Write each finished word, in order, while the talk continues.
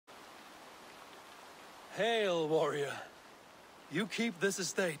Hail, warrior. You keep this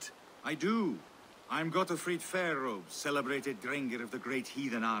estate? I do. I'm Gotafrid Fairrobes, celebrated Drengr of the great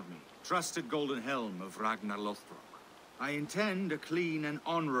heathen army, trusted golden helm of Ragnar Lothbrok. I intend a clean and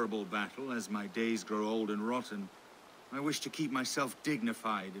honorable battle as my days grow old and rotten. I wish to keep myself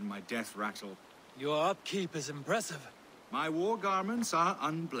dignified in my death rattle. Your upkeep is impressive. My war garments are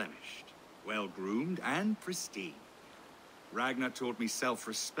unblemished, well-groomed and pristine. Ragnar taught me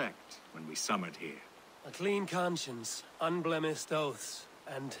self-respect when we summered here. A clean conscience, unblemished oaths,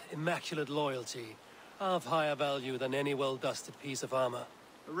 and immaculate loyalty are of higher value than any well-dusted piece of armor.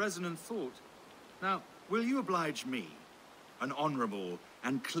 A resonant thought. Now, will you oblige me? An honorable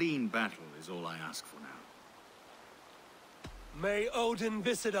and clean battle is all I ask for now. May Odin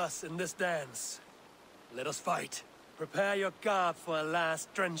visit us in this dance. Let us fight. Prepare your garb for a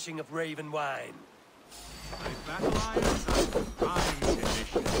last drenching of raven wine. My battle irons are in prime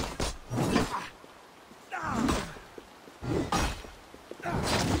condition.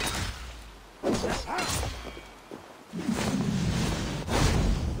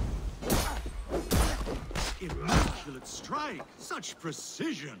 Immaculate strike! Such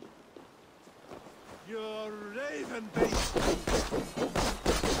precision! Your raven beast!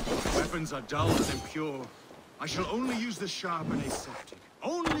 Weapons are dull and impure. I shall only use the sharp and aseptic.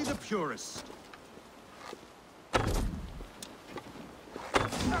 Only the purest.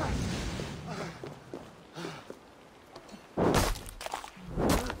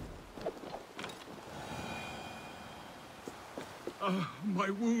 My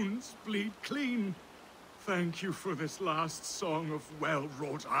wounds bleed clean. Thank you for this last song of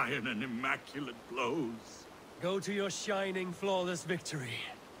well-wrought iron and immaculate blows. Go to your shining, flawless victory.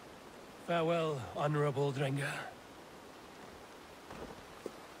 Farewell, honorable Drengr.